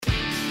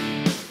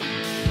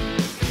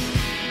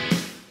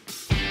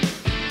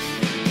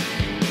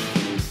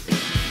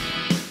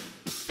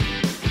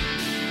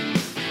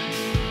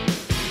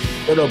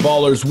Photo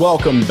Ballers,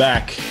 welcome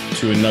back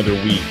to another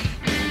week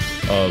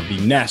of the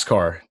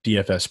NASCAR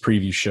DFS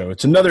preview show.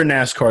 It's another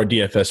NASCAR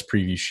DFS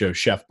preview show,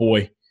 Chef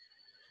Boy.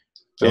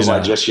 Feels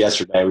like just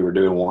yesterday we were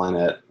doing one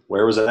at,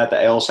 where was it at,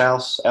 the Ale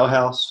House?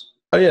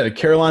 Oh, yeah, the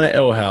Carolina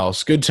Ale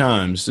House. Good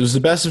times. It was the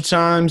best of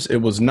times. It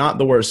was not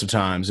the worst of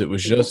times. It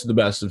was just the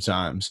best of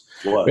times.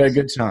 We had a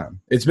good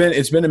time. It's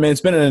been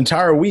an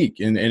entire week,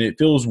 and it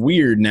feels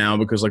weird now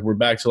because, like, we're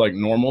back to, like,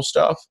 normal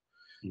stuff.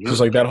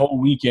 Because like that whole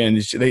weekend,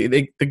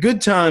 the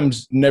good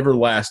times never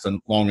last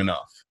long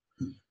enough.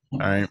 All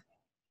right,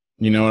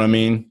 you know what I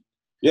mean?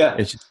 Yeah.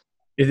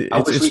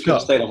 I wish we could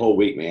stay the whole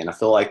week, man. I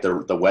feel like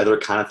the weather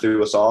kind of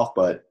threw us off,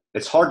 but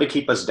it's hard to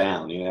keep us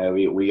down. You know,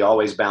 we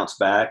always bounce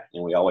back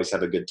and we always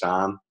have a good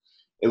time.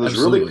 It was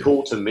really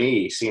cool to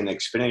me seeing the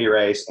Xfinity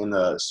race in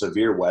the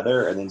severe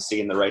weather and then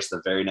seeing the race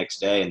the very next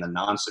day in the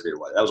non-severe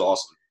weather. That was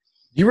awesome.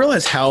 Do you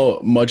realize how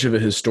much of a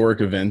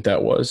historic event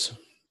that was?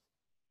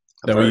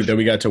 That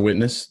we got to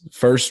witness.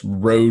 First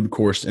road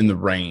course in the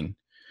rain.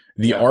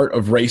 The art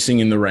of racing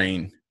in the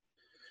rain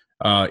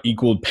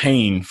equaled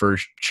pain for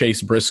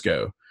Chase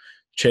Briscoe.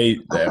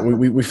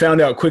 We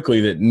found out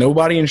quickly that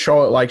nobody in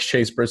Charlotte likes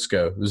Chase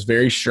Briscoe. It was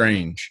very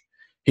strange.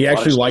 He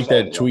actually liked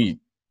that tweet.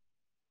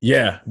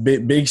 Yeah,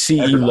 big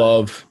CE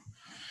love.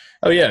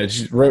 Oh yeah, it's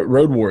just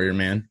road warrior,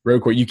 man.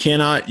 Road warrior. You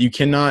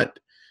cannot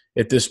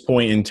at this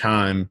point in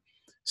time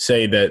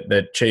say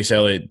that Chase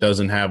Elliott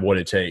doesn't have what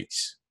it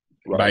takes.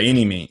 Right. By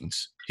any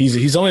means.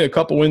 He's only a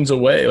couple wins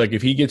away. Like,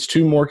 if he gets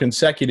 2 more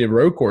consecutive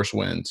road course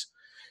wins,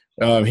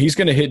 he's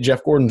going to hit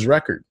Jeff Gordon's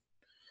record.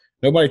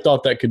 Nobody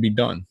thought that could be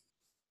done.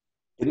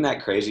 Isn't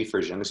that crazy for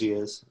as young as he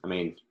is? I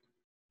mean,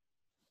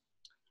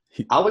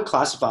 I would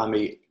classify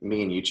me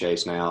and you,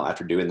 Chase, now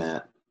after doing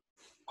that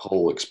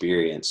whole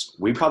experience.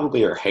 We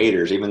probably are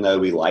haters, even though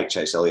we like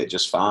Chase Elliott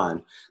just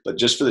fine. But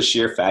just for the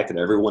sheer fact that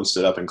everyone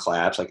stood up and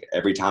claps, like,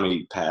 every time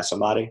he passed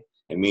somebody,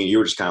 and me and you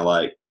were just kind of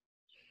like,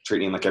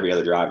 treating him like every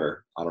other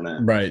driver. I don't know.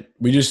 Right.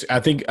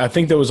 I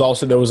think there was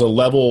a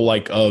level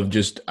like of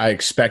just, I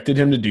expected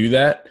him to do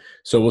that.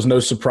 So it was no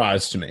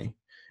surprise to me,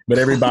 but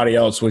everybody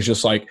else was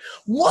just like,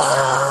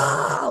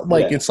 wow.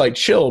 Like, It's like,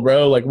 chill,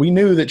 bro. Like, we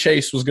knew that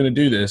Chase was going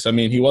to do this. I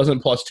mean, he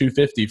wasn't plus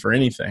 250 for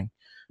anything.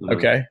 Mm-hmm.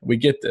 Okay. We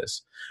get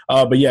this.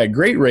 But yeah,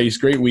 great race,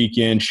 great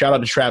weekend. Shout out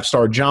to Trap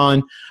Star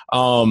John.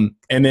 And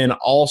then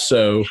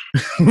also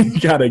we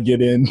got to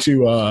get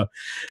into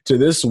to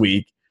this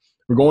week.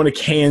 We're going to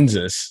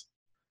Kansas.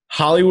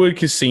 Hollywood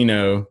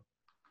Casino,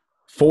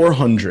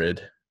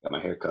 400. Got my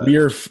hair cut.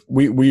 We're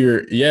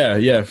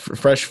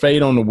fresh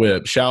fade on the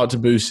whip. Shout out to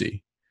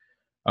Boosie.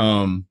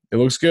 It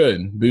looks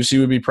good. Boosie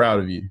would be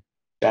proud of you.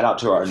 Shout out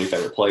to our new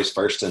favorite place,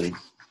 First and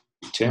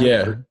 10.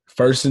 Yeah,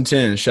 First and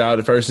 10. Shout out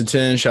to First and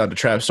 10. Shout out to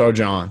Trap Star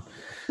John.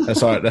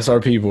 That's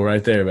our people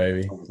right there,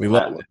 baby. We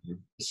love it.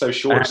 It's so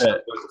short.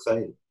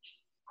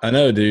 I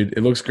know, dude.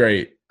 It looks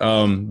great.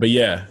 But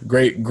yeah,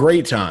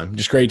 great time.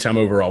 Just great time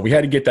overall. We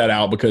had to get that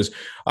out because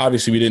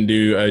obviously we didn't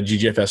do a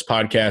GGFS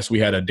podcast.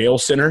 We had a Dale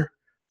Center,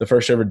 the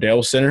first ever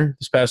Dale Center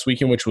this past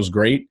weekend, which was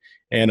great.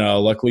 And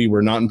luckily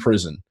we're not in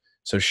prison.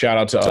 So shout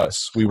out to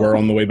us. We were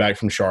on the way back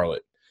from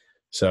Charlotte.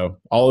 So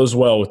all is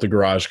well with the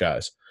garage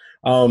guys.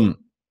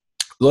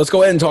 Let's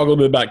go ahead and talk a little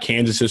bit about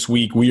Kansas this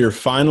week. We are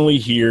finally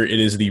here.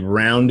 It is the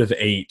round of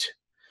 8.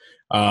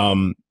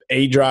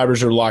 8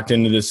 drivers are locked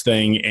into this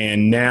thing,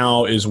 and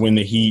now is when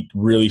the heat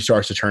really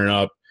starts to turn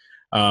up.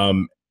 I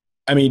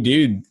mean,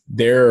 dude,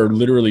 there are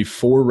literally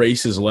 4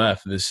 races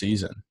left this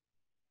season.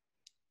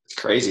 It's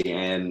crazy,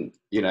 and,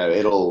 you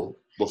know,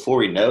 before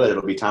we know it,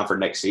 it'll be time for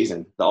next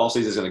season. The all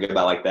season is going to go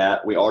by like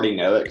that. We already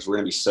know it because we're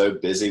going to be so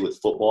busy with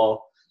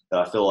football that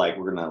I feel like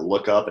we're going to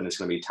look up and it's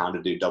going to be time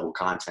to do double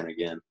content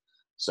again.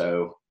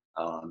 So,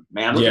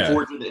 man, I'm looking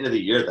forward to the end of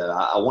the year, though.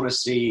 I want to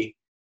see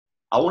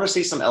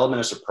some element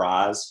of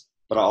surprise,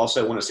 but I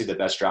also want to see the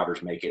best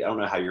drivers make it. I don't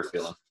know how you're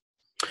feeling.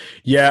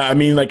 Yeah, I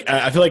mean, like,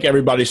 I feel like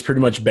everybody's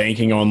pretty much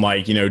banking on,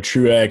 like, you know,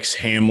 Truex,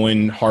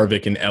 Hamlin,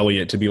 Harvick, and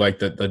Elliott to be like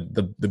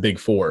the big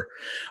 4.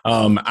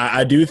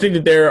 I do think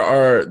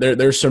that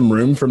there's some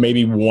room for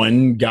maybe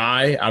one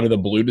guy out of the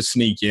blue to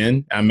sneak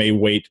in. I may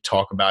wait to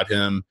talk about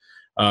him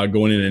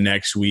going into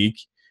next week.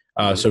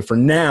 So for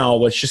now,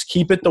 let's just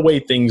keep it the way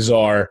things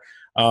are.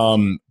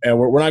 And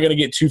we're not going to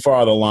get too far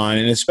out of the line,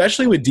 and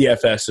especially with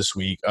DFS this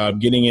week,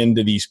 getting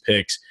into these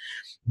picks.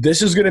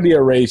 This is going to be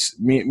a race.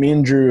 Me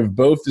and Drew have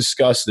both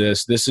discussed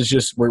this. This is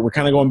just we're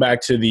kind of going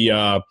back to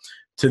the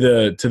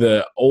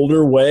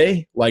older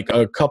way, like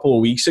a couple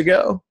of weeks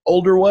ago,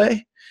 older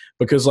way,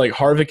 because like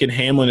Harvick and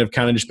Hamlin have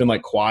kind of just been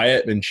like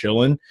quiet and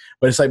chilling,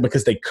 but it's like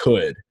because they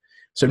could.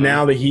 So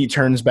now the heat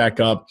turns back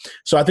up.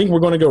 So I think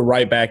we're going to go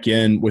right back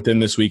within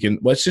this week, and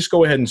let's just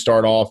go ahead and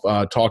start off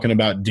talking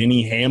about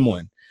Denny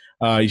Hamlin.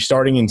 He's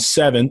starting in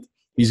 7th.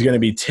 He's going to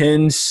be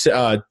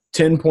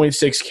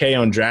 10.6K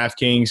on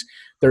DraftKings,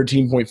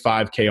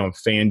 13.5K on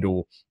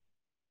FanDuel.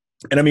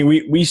 And, I mean,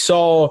 we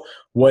saw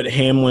what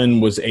Hamlin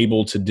was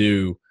able to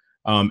do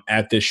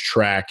at this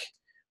track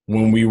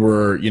when we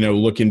were, you know,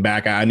 looking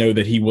back. I know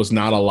that he was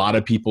not a lot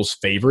of people's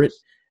favorite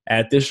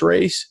at this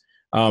race,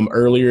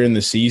 earlier in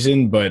the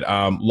season, but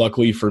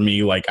luckily for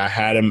me, like I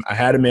had him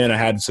in. I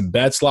had some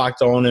bets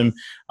locked on him,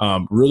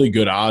 really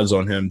good odds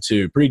on him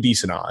too, pretty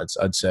decent odds,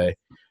 I'd say.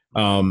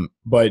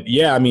 But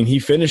yeah, I mean, he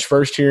finished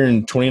first here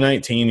in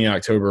 2019, the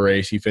October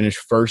race. He finished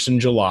first in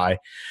July,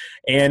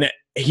 and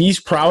he's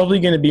probably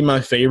going to be my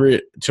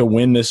favorite to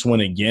win this one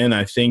again.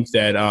 I think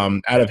that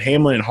out of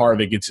Hamlin and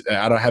Harvick,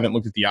 I haven't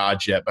looked at the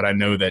odds yet, but I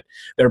know that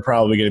they're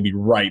probably going to be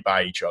right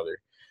by each other.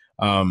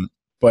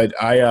 But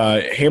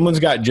Hamlin's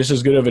got just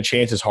as good of a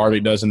chance as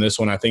Harvick does in this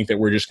one. I think that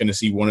we're just going to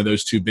see one of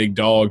those two big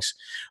dogs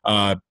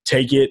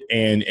take it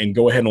and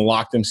go ahead and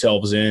lock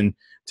themselves in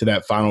to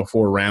that Final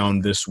Four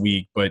round this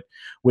week. But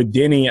with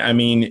Denny, I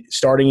mean,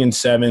 starting in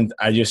 7th,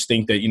 I just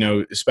think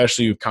that,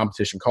 especially if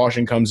competition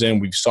caution comes in,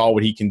 we saw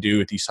what he can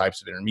do at these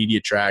types of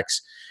intermediate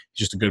tracks.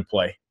 Just a good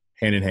play,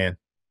 hand in hand.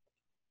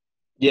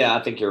 Yeah,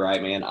 I think you're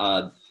right,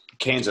 man.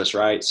 Kansas,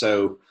 right?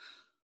 So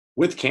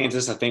with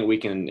Kansas, I think we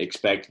can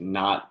expect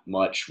not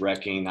much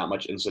wrecking, not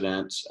much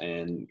incidents.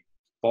 And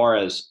far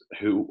as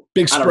who –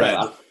 big spread.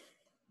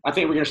 I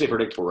think we're going to see a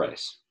predictable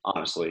race,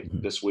 honestly,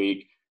 this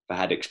week. If I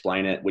had to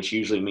explain it, which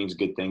usually means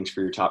good things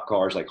for your top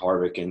cars like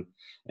Harvick and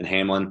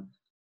Hamlin.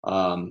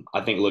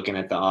 I think looking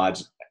at the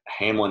odds,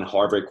 Hamlin and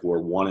Harvick were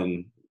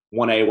 1A,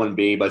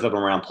 1B, both of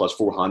them around plus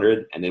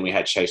 400, and then we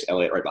had Chase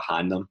Elliott right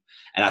behind them.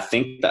 And I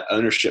think the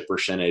ownership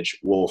percentage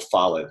will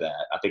follow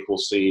that. I think we'll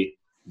see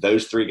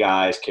those three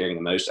guys carrying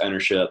the most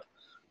ownership,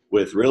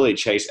 with really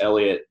Chase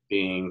Elliott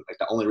being like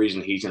the only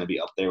reason he's going to be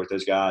up there with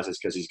those guys is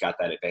because he's got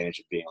that advantage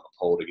of being on the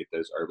pole to get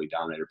those early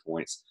dominator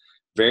points.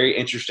 Very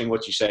interesting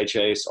what you say,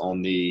 Chase,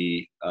 on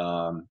the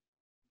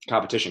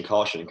competition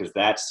caution, because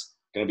that's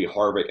going to be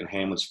Harvick and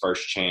Hamlin's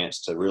first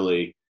chance to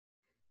really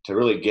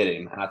get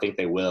him, and I think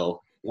they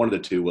will. One of the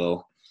two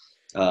will.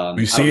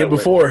 We've seen it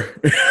before.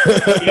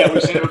 Yeah,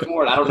 we've seen it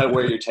before, and I don't know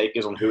where your take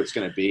is on who it's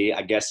going to be.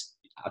 I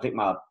think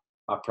my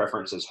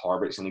preference is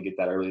Harvick's going to get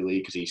that early lead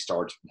because he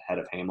starts ahead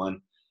of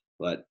Hamlin,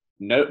 but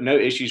no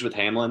issues with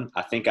Hamlin.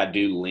 I think I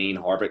do lean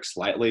Harvick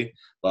slightly,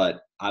 but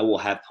I will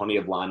have plenty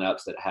of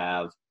lineups that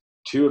have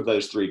two of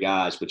those three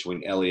guys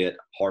between Elliott,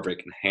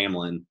 Harvick, and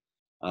Hamlin.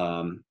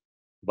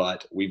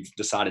 But we've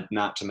decided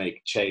not to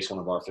make Chase one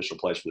of our official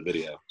plays for the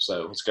video.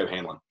 So let's go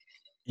Hamlin.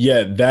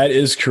 Yeah, that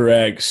is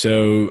correct.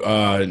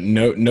 So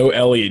no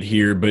Elliott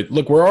here. But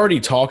look, we're already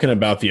talking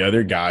about the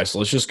other guys. So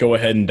let's just go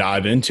ahead and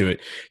dive into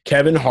it.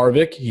 Kevin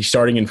Harvick, he's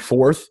starting in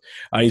 4th.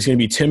 He's going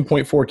to be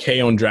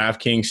 10.4K on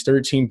DraftKings,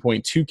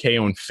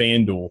 13.2K on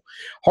FanDuel.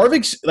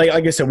 Harvick's, like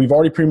I said, we've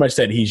already pretty much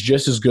said he's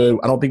just as good.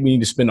 I don't think we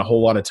need to spend a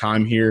whole lot of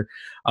time here.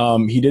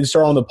 He did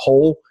start on the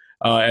pole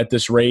at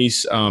this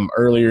race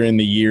earlier in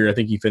the year. I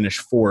think he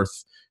finished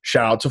 4th.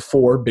 Shout out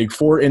to Big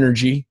Four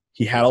energy.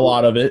 He had a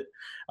lot of it.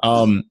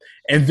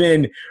 And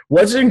then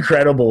what's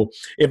incredible,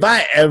 if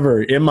I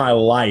ever in my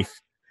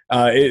life,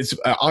 it's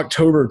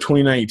October of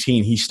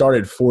 2019, he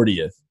started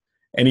 40th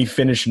and he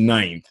finished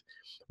 9th.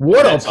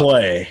 What a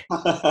play.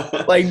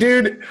 Like,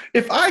 dude,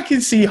 if I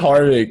could see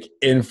Harvick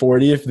in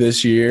 40th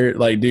this year,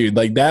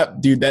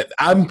 that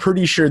I'm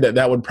pretty sure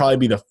that would probably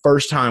be the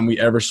first time we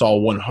ever saw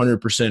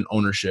 100%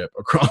 ownership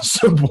across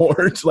the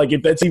board. Like,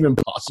 if that's even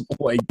possible,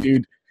 like,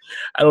 dude,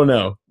 I don't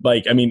know.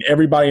 Like, I mean,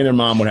 everybody and their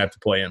mom would have to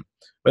play him.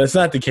 But that's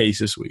not the case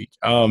this week.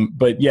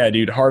 But, yeah,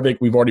 dude, Harvick,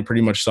 we've already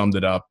pretty much summed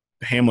it up.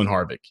 Hamlin,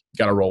 Harvick,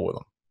 got to roll with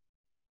them.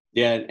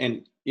 Yeah,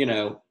 and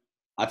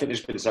I think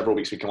there's been several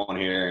weeks we come on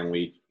here and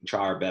we try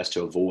our best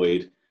to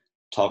avoid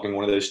talking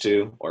one of those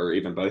two or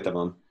even both of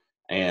them.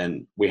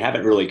 And we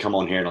haven't really come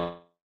on here in a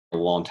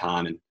long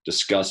time and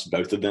discussed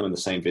both of them in the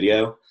same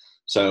video.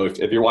 So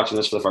if you're watching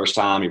this for the first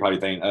time, you're probably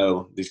thinking,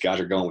 oh, these guys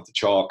are going with the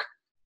chalk.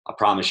 I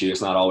promise you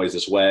it's not always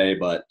this way,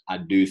 but I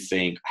do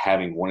think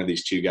having one of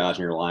these two guys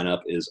in your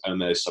lineup is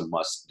almost a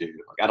must-do.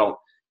 Like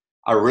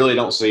I really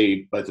don't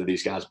see both of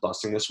these guys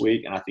busting this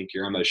week, and I think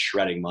you're almost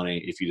shredding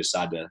money if you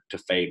decide to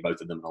fade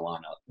both of them in the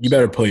lineup. You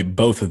better play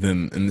both of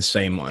them in the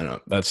same lineup.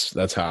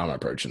 That's how I'm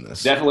approaching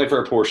this. Definitely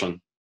for a portion.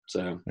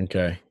 So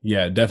okay,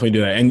 yeah, definitely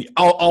do that. And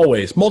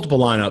always multiple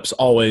lineups.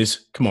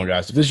 Always, come on,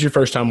 guys. If this is your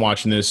first time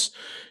watching this,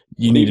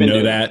 you need to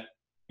know that.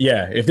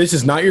 Yeah, if this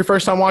is not your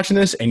first time watching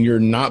this and you're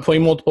not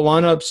playing multiple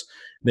lineups,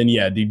 then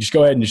yeah, dude, just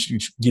go ahead and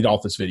just get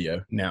off this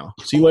video now.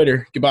 See you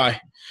later. Goodbye.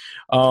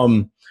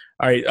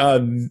 All right,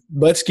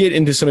 let's get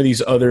into some of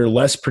these other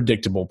less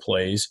predictable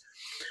plays.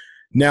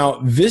 Now,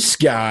 this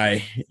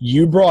guy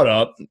you brought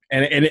up,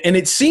 and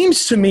it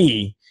seems to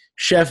me,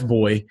 Chef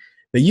Boy,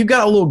 that you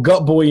got a little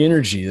gut boy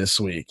energy this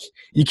week.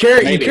 You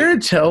care to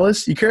tell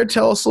us a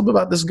little bit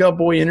about this gut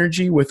boy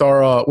energy with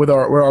our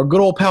good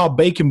old pal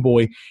Bacon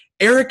Boy,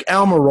 Eric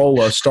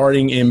Almirola,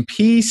 starting in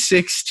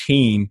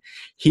P16.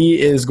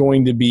 He is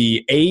going to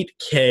be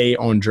 8K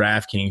on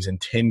DraftKings and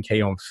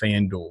 10K on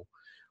FanDuel.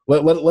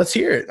 Let's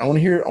hear it. I want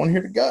to hear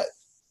the gut.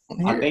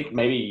 I think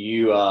maybe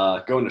you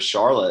going to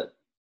Charlotte,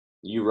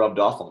 you rubbed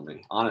off on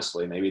me.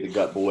 Honestly, maybe the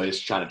gut boy is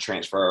trying to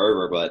transfer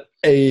over, but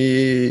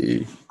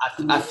hey.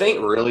 I think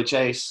really,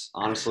 Chase,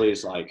 honestly,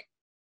 it's like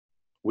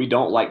we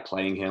don't like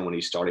playing him when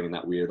he's starting in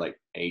that weird like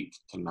 8th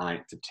to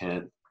 9th to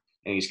 10th.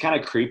 and he's kind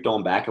of creeped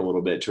on back a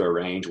little bit to a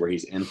range where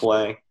he's in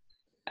play.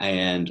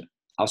 And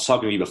I was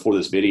talking to you before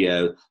this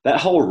video, that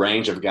whole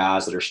range of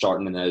guys that are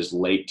starting in those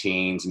late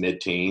teens,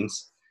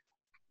 mid-teens,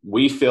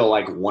 we feel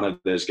like one of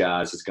those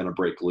guys is going to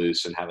break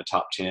loose and have a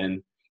top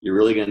 10. You're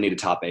really going to need a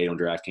top 8 on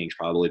DraftKings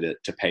probably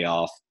to pay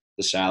off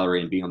the salary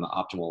and be on the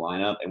optimal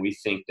lineup. And we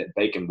think that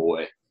Bacon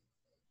Boy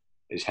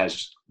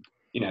has,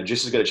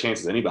 just as good a chance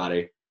as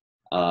anybody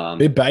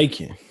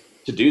Bacon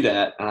to do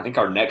that. And I think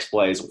our next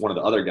play is one of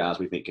the other guys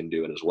we think can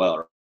do it as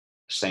well.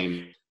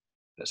 Same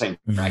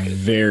bracket.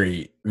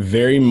 Very,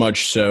 very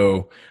much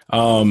so.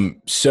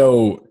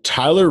 So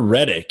Tyler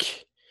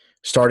Reddick,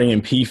 starting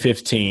in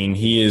P15,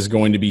 he is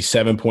going to be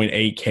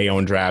 7.8K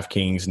on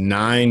DraftKings,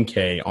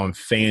 9K on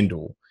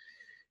FanDuel.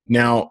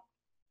 Now,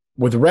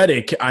 with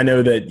Reddick, I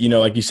know that,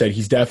 like you said,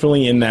 he's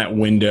definitely in that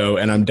window,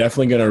 and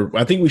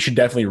I think we should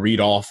definitely read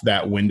off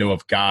that window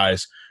of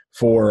guys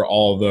for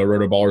all the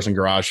Rotoballers and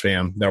Garage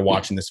fam that are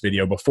watching this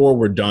video before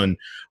we're done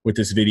with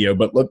this video.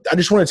 But look, I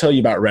just want to tell you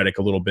about Reddick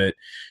a little bit.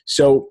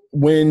 So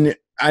when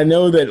I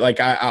know that,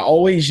 I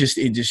always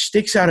it just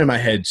sticks out in my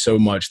head so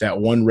much, that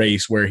one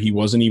race where he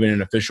wasn't even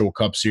an official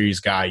Cup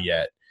Series guy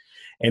yet.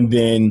 And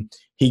then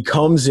he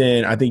comes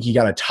in, I think he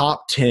got a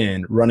top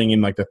 10 running in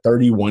the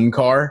 31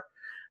 car,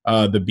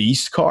 the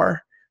Beast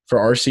car for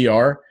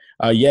RCR.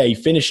 He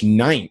finished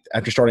 9th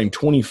after starting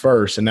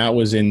 21st, and that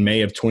was in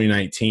May of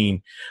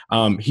 2019.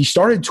 He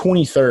started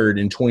 23rd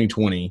in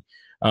 2020,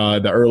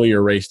 the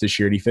earlier race this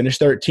year, and he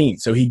finished 13th.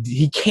 So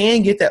he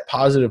can get that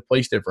positive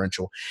place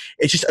differential.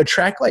 It's just a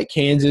track like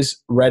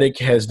Kansas, Reddick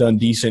has done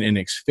decent in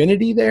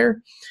Xfinity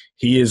there.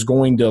 He is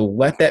going to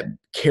let that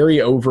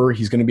carry over.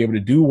 He's going to be able to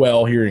do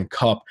well here in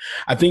Cup.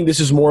 I think this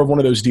is more of one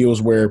of those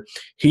deals where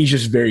he's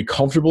just very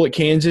comfortable at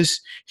Kansas.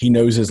 He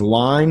knows his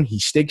line. He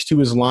sticks to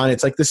his line.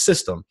 It's like the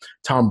system.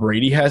 Tom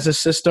Brady has a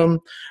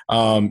system,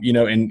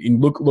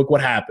 and look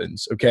what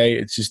happens, okay?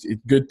 It's just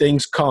good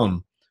things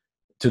come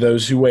to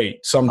those who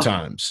wait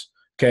sometimes,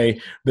 okay?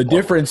 The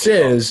difference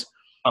is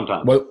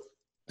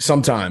 –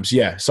 sometimes,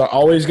 yeah. So I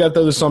always got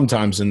those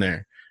sometimes in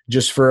there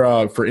just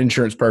for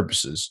insurance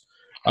purposes.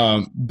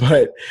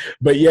 But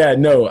yeah,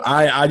 no,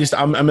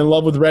 I'm in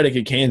love with Reddick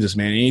at Kansas,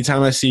 man.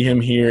 Anytime I see him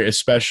here,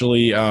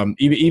 especially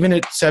even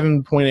at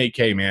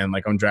 7.8K, man,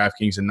 on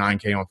DraftKings and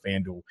 9K on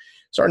FanDuel,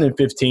 starting in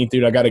 15th,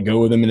 dude, I got to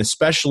go with him. And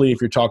especially if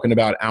you're talking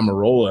about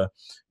Almirola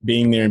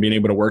being there and being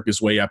able to work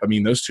his way up, I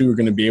mean, those two are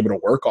going to be able to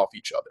work off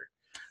each other.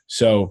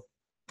 So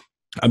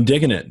I'm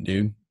digging it,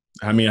 dude.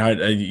 I mean,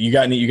 you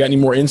got any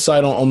more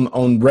insight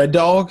on Red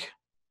Dog?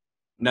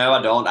 No,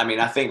 I don't. I mean,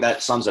 I think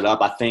that sums it up.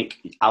 I think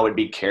I would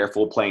be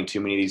careful playing too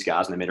many of these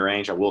guys in the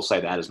mid-range. I will say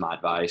that is my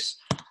advice.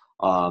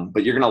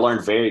 But you're going to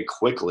learn very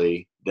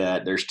quickly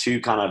that there's two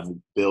kind of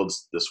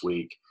builds this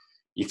week.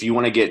 If you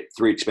want to get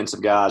 3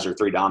 expensive guys or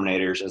 3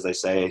 dominators, as they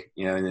say,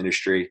 in the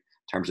industry, in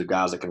terms of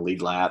guys that can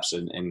lead laps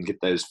and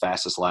get those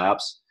fastest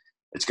laps,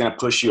 it's going to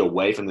push you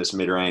away from this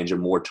mid-range and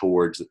more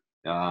towards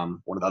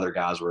one of the other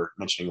guys we're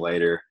mentioning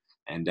later,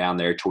 and down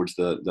there towards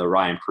the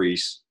Ryan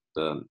Preece,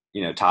 the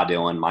Ty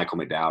Dillon, Michael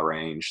McDowell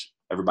range.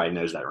 Everybody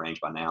knows that range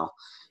by now.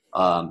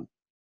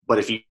 But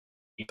if you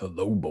the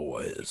low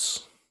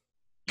boys,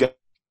 I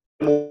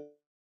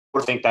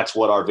think that's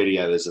what our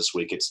video is this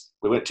week.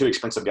 We went 2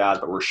 expensive guys,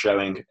 but we're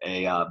showing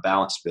a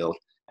balanced build.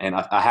 And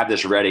I have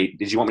this ready.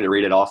 Did you want me to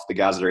read it off, the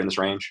guys that are in this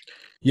range?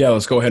 Yeah,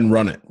 let's go ahead and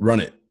run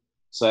it.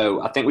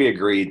 So I think we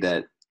agreed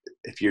that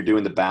if you're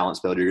doing the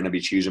balanced build, you're going to be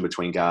choosing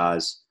between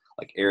guys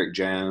like Eric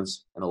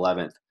Jones in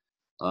 11th,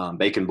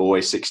 Bacon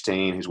Boy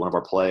 16, who's one of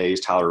our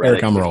plays, Tyler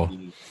Reddick. Eric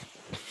Almirola.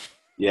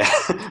 Yeah,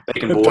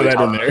 Bacon Boy, Put that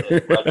Tyler in there.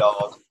 Reddick, Red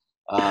Dog.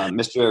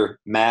 Mr.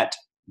 Matt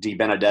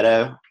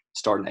DiBenedetto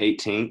starting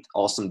 18th,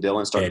 Austin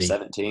Dillon starting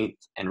 17th,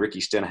 and Ricky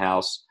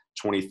Stenhouse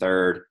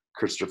 23rd,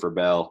 Christopher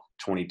Bell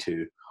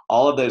 22.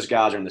 All of those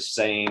guys are in the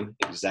same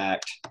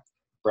exact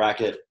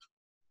bracket,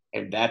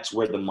 and that's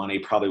where the money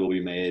probably will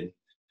be made.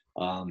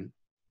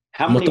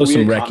 How many throw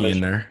some weird Recce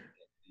in there?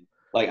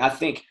 I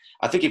think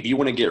if you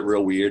want to get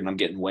real weird, and I'm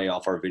getting way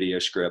off our video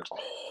script,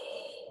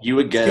 you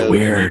would go Let's get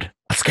weird.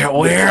 Let's get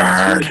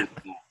weird.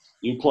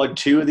 You plug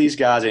 2 of these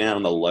guys in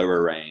on the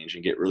lower range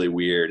and get really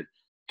weird,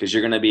 because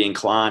you're going to be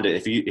inclined to,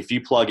 if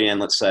you plug in,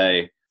 let's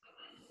say,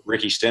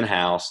 Ricky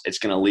Stenhouse, it's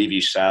going to leave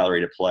you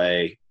salary to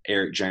play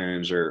Eric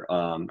Jones or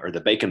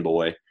the Bacon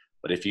Boy.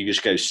 But if you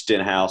just go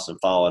Stenhouse and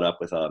follow it up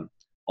with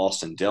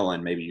Austin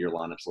Dillon, maybe your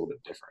lineup's a little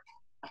bit different.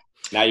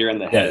 Now you're in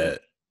the head. Yeah.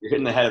 You're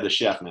hitting the head of the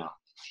chef now.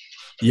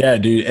 Yeah,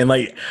 dude. And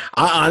I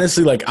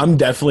honestly, I'm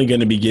definitely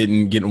going to be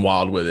getting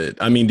wild with it.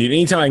 I mean, dude,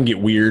 anytime I can get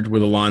weird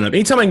with a lineup,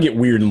 anytime I can get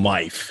weird in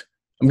life,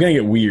 I'm going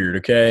to get weird.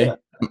 Okay. Yeah.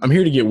 I'm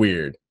here to get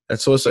weird.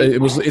 That's what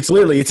it's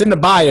literally, it's in the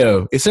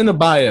bio. It's in the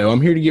bio.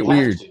 I'm here to get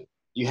weird.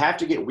 You have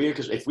to get weird,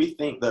 because if we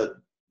think the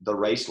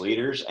race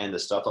leaders and the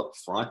stuff up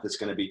front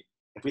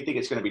if we think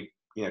it's going to be,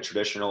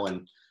 traditional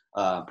and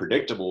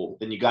predictable,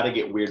 then you got to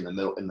get weird in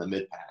the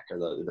mid pack or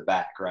the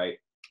back. Right.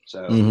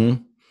 So, a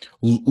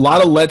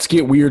lot of let's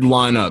get weird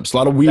lineups, a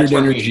lot of weird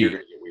energy,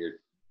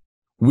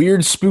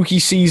 weird spooky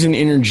season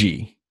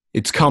energy.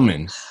 It's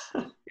coming.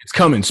 It's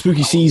coming.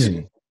 Spooky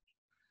season.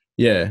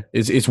 Yeah,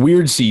 it's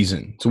weird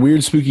season. It's a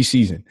weird, spooky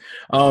season.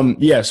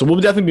 Yeah, so we'll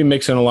definitely be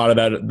mixing a lot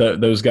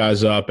of those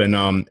guys up, and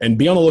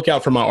be on the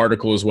lookout for my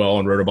article as well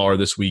on Rotoballer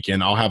this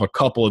weekend. I'll have a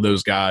couple of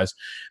those guys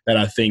that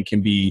I think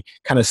can be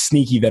kind of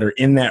sneaky that are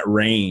in that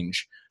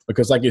range.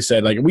 Because, like I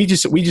said, like we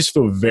just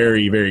feel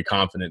very, very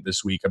confident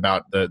this week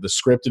about the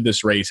script of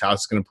this race, how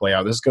it's going to play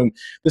out. This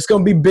is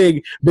going to be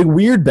big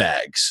weird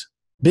bags.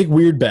 Big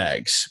weird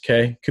bags,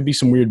 okay? Could be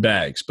some weird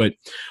bags. But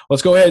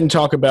let's go ahead and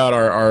talk about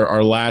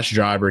our last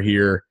driver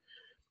here.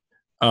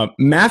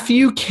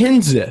 Matthew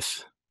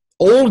Kenseth,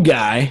 old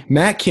guy,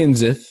 Matt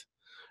Kenseth,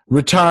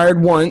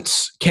 retired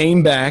once,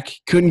 came back,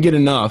 couldn't get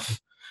enough.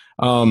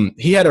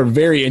 He had a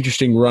very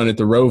interesting run at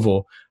the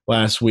Roval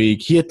last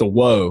week. He hit the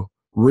whoa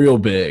real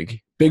big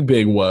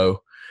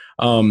whoa.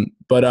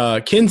 But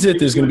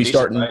Kenseth is going to be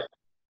starting. Right?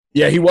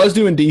 Yeah, he was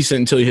doing decent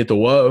until he hit the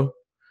whoa.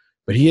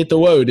 But he hit the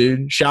whoa,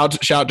 dude. Shout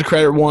to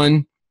Credit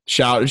One.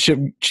 Shout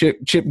to Chip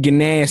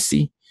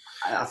Ganassi.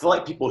 I feel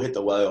like people hit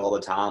the whoa all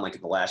the time, like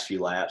in the last few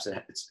laps.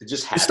 It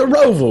just happens. It's the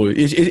Roval.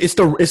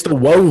 It's the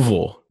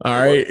Woval. All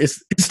right,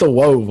 it's the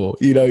Woval.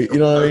 You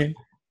know what I mean?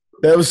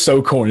 That was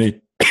so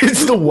corny.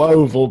 It's the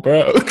Woval,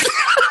 bro.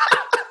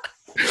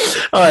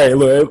 All right,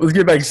 look, let's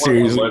get back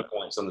serious. Low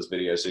points on this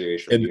video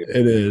series. It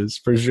is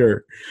for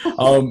sure.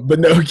 But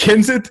no,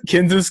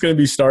 Kenseth's going to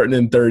be starting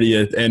in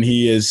 30th, and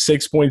he is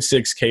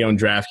 6.6K on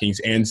DraftKings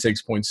and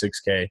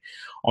 6.6K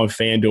on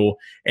FanDuel.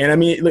 And I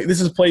mean, like,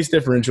 this is place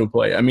differential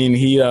play. I mean,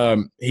 he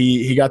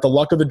got the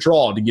luck of the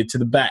draw to get to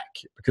the back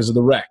because of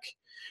the wreck.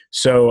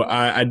 So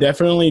I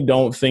definitely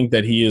don't think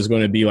that he is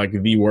going to be like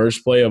the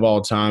worst play of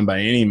all time by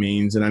any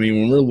means. And I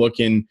mean, when we're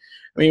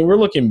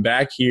looking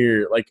back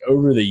here, like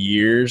over the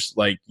years,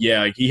 like,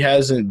 yeah, like he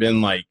hasn't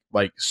been like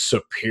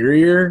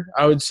superior,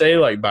 I would say,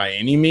 like by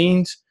any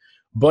means.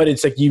 But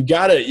it's like you've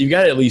got to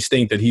at least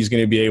think that he's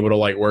going to be able to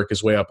like work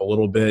his way up a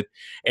little bit.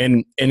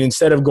 And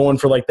instead of going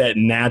for like that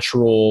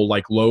natural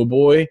like low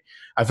boy,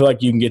 I feel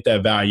like you can get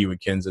that value with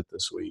Kenseth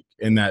this week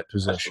in that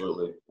position.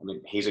 Absolutely. I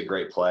mean, he's a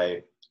great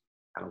play.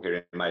 I don't care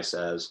what anybody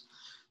says.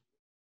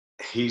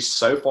 He's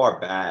so far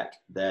back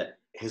that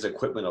his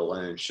equipment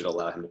alone should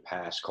allow him to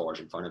pass cars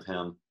in front of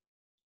him.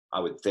 I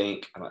would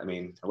think. I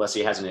mean, unless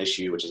he has an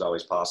issue, which is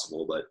always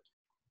possible, but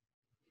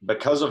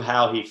because of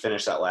how he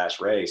finished that last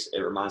race, it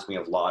reminds me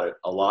of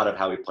a lot of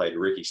how he played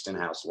Ricky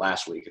Stenhouse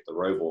last week at the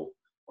Roval,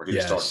 where he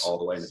was starting all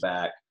the way in the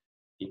back.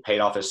 He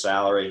paid off his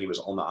salary. He was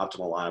on the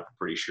optimal lineup, I'm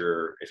pretty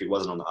sure. If he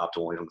wasn't on the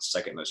optimal, he was on the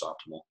second most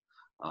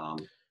optimal.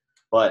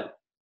 But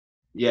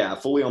yeah,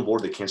 fully on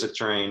board the Kenseth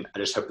train. I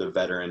just hope the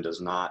veteran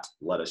does not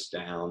let us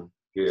down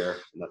here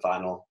in the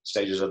final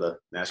stages of the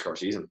NASCAR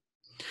season.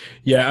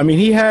 Yeah, I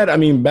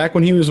mean, back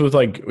when he was with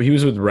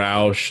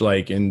Roush,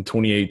 like in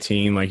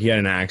 2018, like he had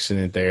an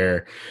accident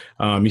there.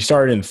 He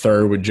started in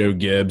third with Joe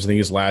Gibbs. I think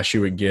his last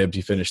year with Gibbs,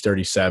 he finished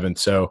 37th.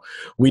 So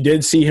we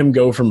did see him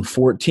go from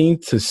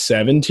 14th to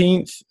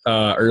 17th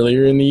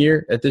earlier in the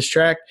year at this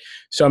track.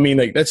 So, I mean,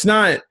 like that's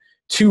not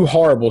too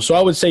horrible. So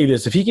I would say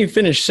this: if he can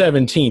finish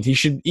 17th, he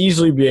should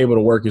easily be able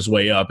to work his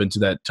way up into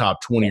that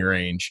top 20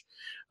 range.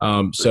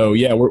 So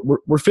yeah,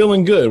 we're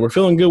feeling good. We're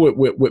feeling good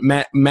with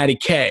Matty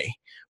K,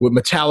 with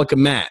Metallica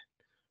Matt.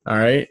 All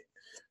right.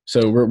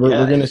 So we're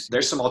gonna.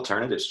 There's some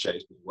alternatives,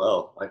 Chase, as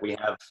well. Like we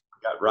got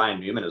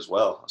Ryan Newman as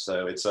well.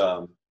 So it's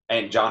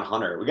and John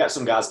Hunter. We got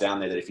some guys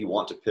down there that if you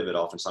want to pivot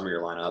off in some of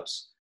your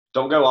lineups,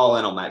 don't go all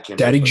in on Matt Kenseth.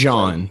 Daddy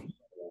John.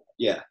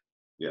 Yeah.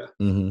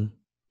 Mm-hmm.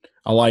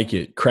 I like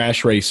it.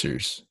 Crash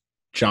Racers.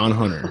 John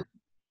Hunter.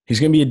 He's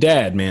gonna be a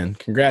dad, man.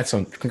 Congrats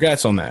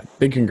on that.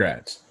 Big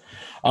congrats.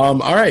 All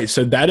right,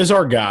 so that is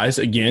our guys.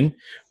 Again,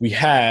 we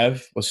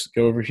have, let's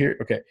go over here.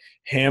 Okay,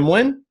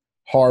 Hamlin,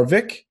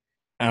 Harvick,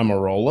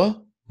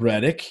 Amarola,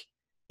 Reddick,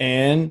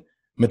 and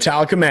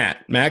Metallica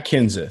Matt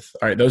Kenseth.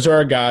 All right, those are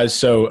our guys.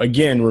 So,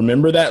 again,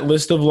 remember that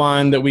list of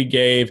line that we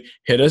gave.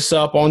 Hit us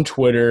up on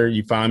Twitter.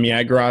 You find me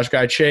at Garage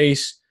Guy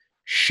Chase.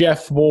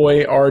 Chef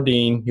Boy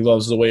Ardeen. He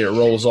loves the way it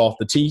rolls off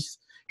the teeth.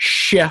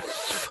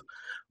 Chef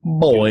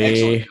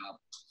Boy.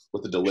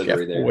 With the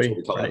delivery there. That's what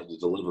we call it, the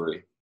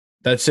delivery.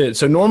 That's it.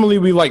 So normally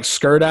we like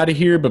skirt out of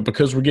here, but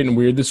because we're getting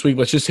weird this week,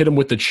 let's just hit them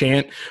with the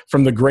chant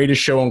from the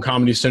greatest show on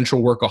Comedy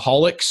Central,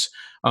 Workaholics.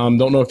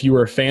 Don't know if you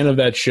were a fan of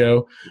that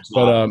show,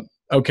 but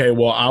okay.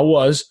 Well, I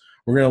was.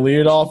 We're gonna lead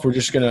it off. We're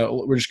just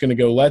gonna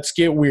go. Let's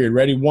get weird.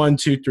 Ready? 1,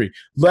 2, 3.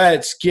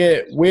 Let's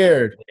get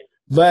weird.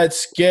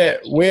 Let's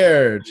get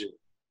weird.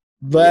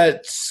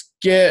 Let's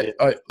get.